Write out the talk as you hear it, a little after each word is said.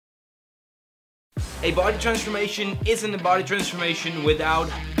A body transformation isn't a body transformation without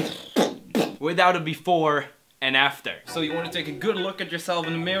a before and after. So you want to take a good look at yourself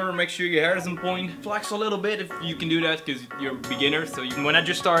in the mirror, make sure your hair doesn't point. Flex a little bit if you can do that because you're a beginner. So when I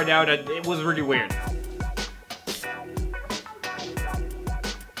just started out, it was really weird.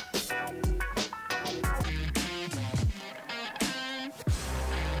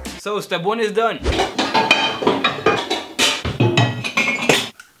 So step 1 is done.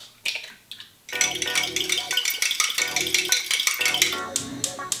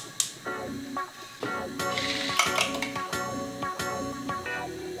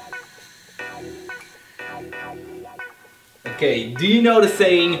 Okay, do you know the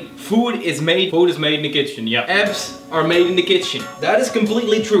saying, food is made in the kitchen? Yeah. Abs are made in the kitchen. That is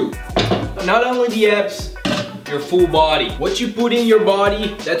completely true. Not only the abs, your full body. What you put in your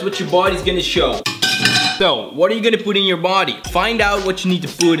body, that's what your body's gonna show. So, what are you gonna put in your body? Find out what you need to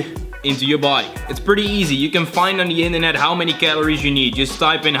put into your body. It's pretty easy. You can find on the internet how many calories you need. Just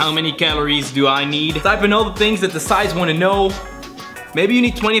type in how many calories do I need. Type in all the things that the sites want to know. Maybe you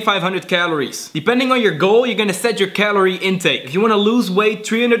need 2,500 calories. Depending on your goal, you're gonna set your calorie intake. If you wanna lose weight,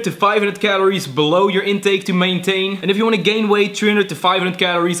 300 to 500 calories below your intake to maintain. And if you wanna gain weight, 300 to 500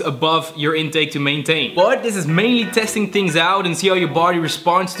 calories above your intake to maintain. But this is mainly testing things out and see how your body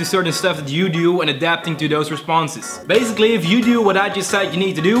responds to certain stuff that you do and adapting to those responses. Basically, if you do what I just said you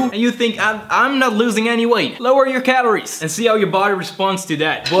need to do, and you think, I'm not losing any weight, lower your calories and see how your body responds to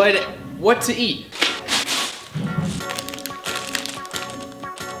that. But what to eat?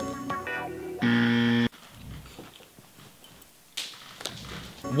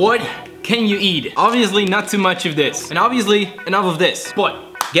 What can you eat? Obviously not too much of this, and obviously enough of this, but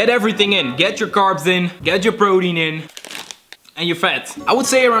get everything in. Get your carbs in, get your protein in, and your fats. I would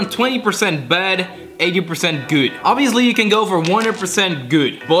say around 20% bad, 80% good. Obviously you can go for 100%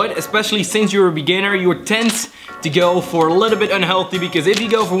 good, but especially since you're a beginner, you tend to go for a little bit unhealthy, because if you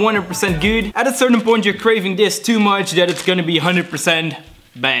go for 100% good, at a certain point you're craving this too much that it's gonna be 100%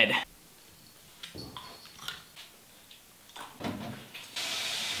 bad.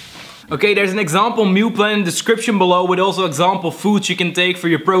 Okay, there's an example meal plan in the description below with also example foods you can take for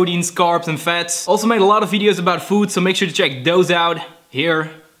your proteins, carbs and fats. Also made a lot of videos about food, so make sure to check those out.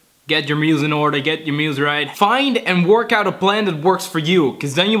 Here, get your meals in order, get your meals right. Find and work out a plan that works for you,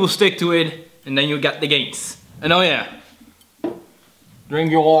 because then you will stick to it and then you'll get the gains. And oh yeah,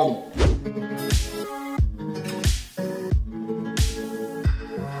 drink your water.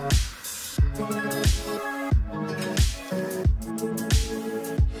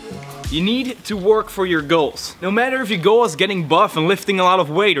 You need to work for your goals. No matter if your goal is getting buff and lifting a lot of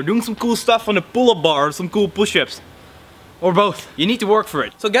weight, or doing some cool stuff on the pull-up bar, or some cool push-ups, or both. You need to work for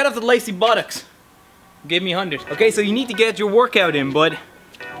it. So get off the lazy buttocks. Give me 100. Okay, so you need to get your workout in, but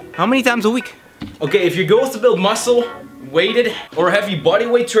how many times a week? Okay, if your goal is to build muscle, weighted or heavy body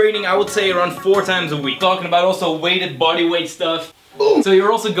weight training, I would say around 4 times a week. Talking about also weighted body weight stuff. So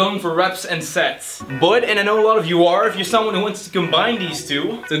you're also going for reps and sets. But, and I know a lot of you are, if you're someone who wants to combine these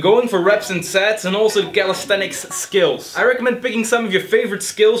two, so going for reps and sets and also the calisthenics skills. I recommend picking some of your favorite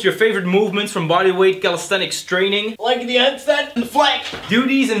skills, your favorite movements from bodyweight calisthenics training, like the handstand and the flank. Do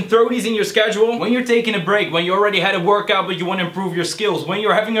these and throw these in your schedule when you're taking a break, when you already had a workout but you want to improve your skills, when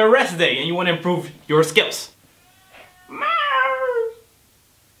you're having a rest day and you want to improve your skills.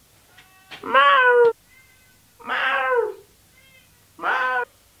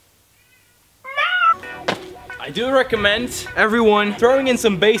 I do recommend everyone throwing in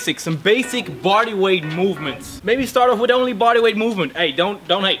some basic bodyweight movements. Maybe start off with only bodyweight movement. Hey, don't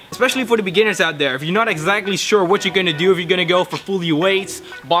hate. Especially for the beginners out there. If you're not exactly sure what you're gonna do, if you're gonna go for fully weights,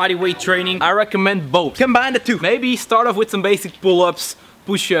 bodyweight training, I recommend both. Combine the two. Maybe start off with some basic pull-ups,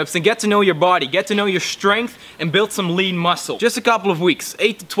 push-ups, and get to know your body, get to know your strength, and build some lean muscle. Just a couple of weeks,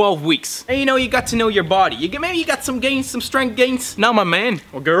 8 to 12 weeks. And you know, you got to know your body. Maybe you got some gains, some strength gains. Now my man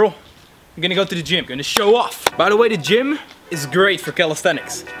or girl, I'm gonna go to the gym, gonna show off. By the way, the gym is great for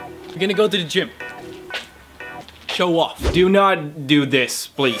calisthenics. You're gonna go to the gym. Show off. Do not do this,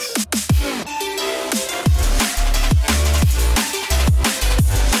 please.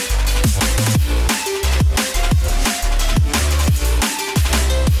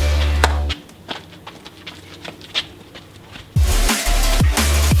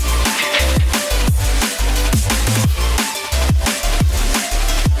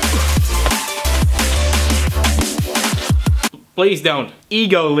 Please don't.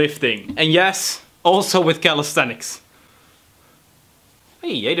 Ego lifting. And yes, also with calisthenics.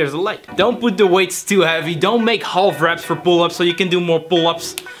 Hey, there's a light. Don't put the weights too heavy. Don't make half reps for pull-ups so you can do more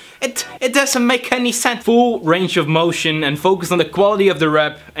pull-ups. It doesn't make any sense. Full range of motion and focus on the quality of the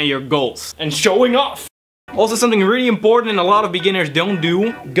rep and your goals. And showing off. Also something really important and a lot of beginners don't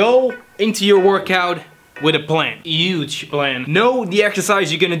do. Go into your workout with a plan. Huge plan. Know the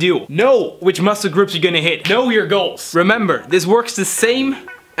exercise you're gonna do. Know which muscle groups you're gonna hit. Know your goals. Remember, this works the same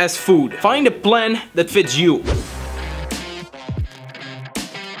as food. Find a plan that fits you.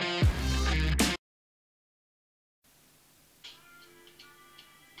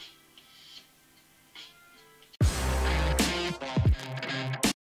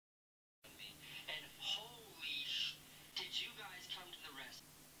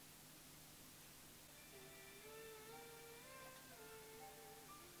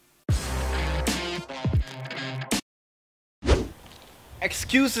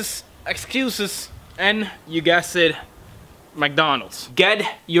 Excuses, and you guessed it, McDonald's. Get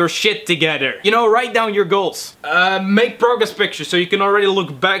your shit together. You know, write down your goals. Make progress pictures so you can already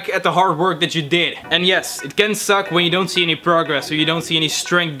look back at the hard work that you did. And yes, it can suck when you don't see any progress or you don't see any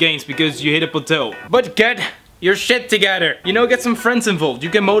strength gains because you hit a plateau. But get your shit together. You know, get some friends involved. You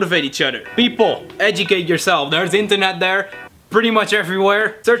can motivate each other. People, educate yourself. There's the internet there. Pretty much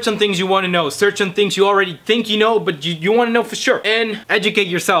everywhere. Search on things you want to know. Search on things you already think you know, but you want to know for sure. And educate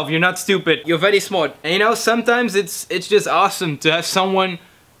yourself. You're not stupid. You're very smart. And you know, sometimes it's just awesome to have someone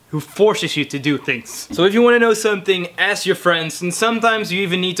who forces you to do things. So if you want to know something, ask your friends, and sometimes you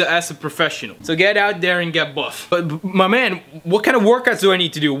even need to ask a professional. So get out there and get buff. But my man, what kind of workouts do I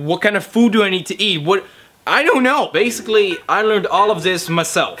need to do? What kind of food do I need to eat? I don't know. Basically, I learned all of this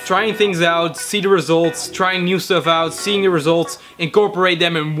myself. Trying things out, see the results, trying new stuff out, seeing the results, incorporate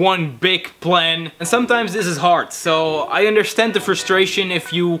them in one big plan. And sometimes this is hard, so I understand the frustration.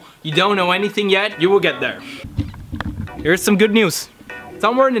 If you don't know anything yet, you will get there. Here's some good news.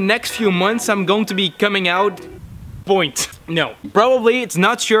 Somewhere in the next few months, I'm going to be coming out. No, probably, it's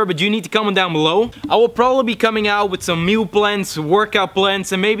not sure, but you need to comment down below. I will probably be coming out with some meal plans, workout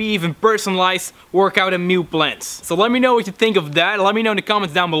plans, and maybe even personalized workout and meal plans. So let me know what you think of that. Let me know in the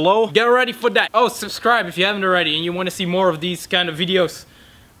comments down below. Get ready for that. Oh, subscribe if you haven't already and you want to see more of these kind of videos.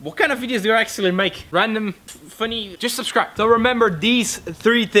 What kind of videos do I actually make? Random, funny, just subscribe. So remember these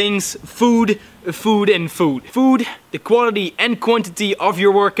three things: food, food, and food. Food, the quality and quantity of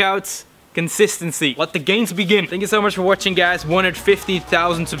your workouts. Consistency. Let the gains begin. Thank you so much for watching, guys.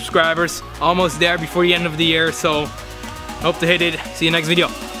 150,000 subscribers. Almost there before the end of the year, so hope to hit it. See you next video.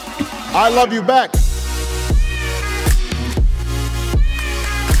 I love you back.